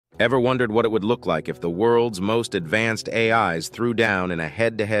Ever wondered what it would look like if the world's most advanced AIs threw down in a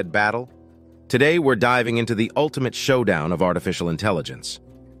head-to-head battle? Today, we're diving into the ultimate showdown of artificial intelligence.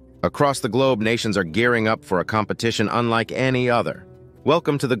 Across the globe, nations are gearing up for a competition unlike any other.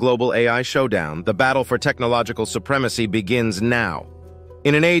 Welcome to the Global AI Showdown. The battle for technological supremacy begins now.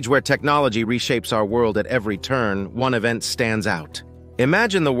 In an age where technology reshapes our world at every turn, one event stands out.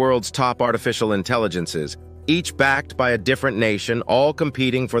 Imagine the world's top artificial intelligences, each backed by a different nation, all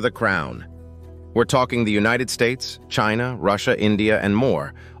competing for the crown. We're talking the United States, China, Russia, India, and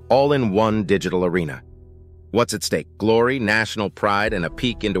more, all in one digital arena. What's at stake? Glory, national pride, and a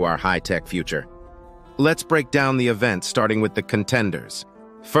peek into our high-tech future. Let's break down the event, starting with the contenders.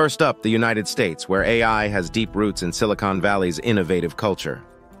 First up, the United States, where AI has deep roots in Silicon Valley's innovative culture.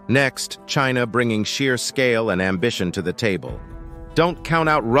 Next, China, bringing sheer scale and ambition to the table. Don't count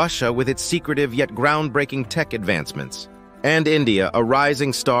out Russia with its secretive yet groundbreaking tech advancements. And India, a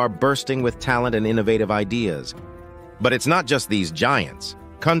rising star bursting with talent and innovative ideas. But it's not just these giants.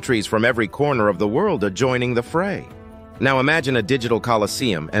 Countries from every corner of the world are joining the fray. Now imagine a digital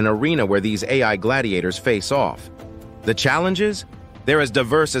coliseum, an arena where these AI gladiators face off. The challenges? They're as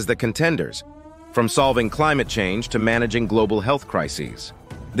diverse as the contenders, from solving climate change to managing global health crises.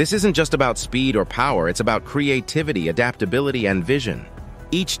 This isn't just about speed or power, it's about creativity, adaptability, and vision.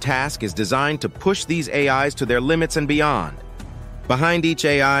 Each task is designed to push these AIs to their limits and beyond. Behind each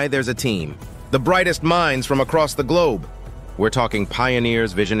AI, there's a team, the brightest minds from across the globe. We're talking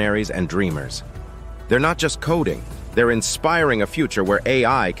pioneers, visionaries, and dreamers. They're not just coding, they're inspiring a future where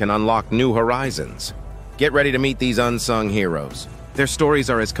AI can unlock new horizons. Get ready to meet these unsung heroes. Their stories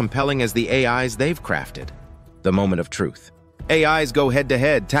are as compelling as the AIs they've crafted. The moment of truth. AIs go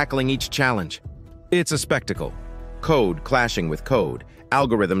head-to-head, tackling each challenge. It's a spectacle. Code clashing with code,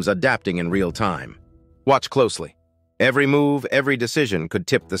 algorithms adapting in real time. Watch closely. Every move, every decision could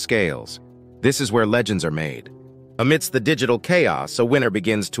tip the scales. This is where legends are made. Amidst the digital chaos, a winner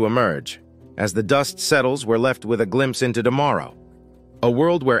begins to emerge. As the dust settles, we're left with a glimpse into tomorrow. A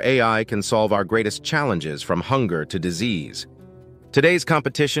world where AI can solve our greatest challenges, from hunger to disease. Today's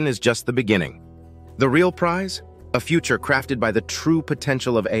competition is just the beginning. The real prize? A future crafted by the true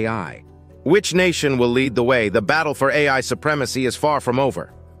potential of AI. Which nation will lead the way? The battle for AI supremacy is far from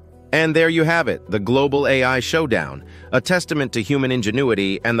over. And there you have it, the Global AI Showdown, a testament to human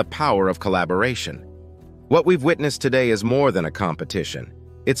ingenuity and the power of collaboration. What we've witnessed today is more than a competition.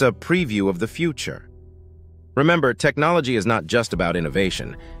 It's a preview of the future. Remember, technology is not just about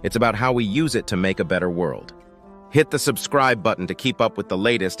innovation, it's about how we use it to make a better world. Hit the subscribe button to keep up with the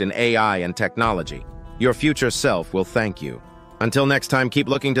latest in AI and technology. Your future self will thank you. Until next time, keep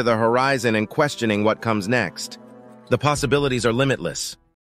looking to the horizon and questioning what comes next. The possibilities are limitless.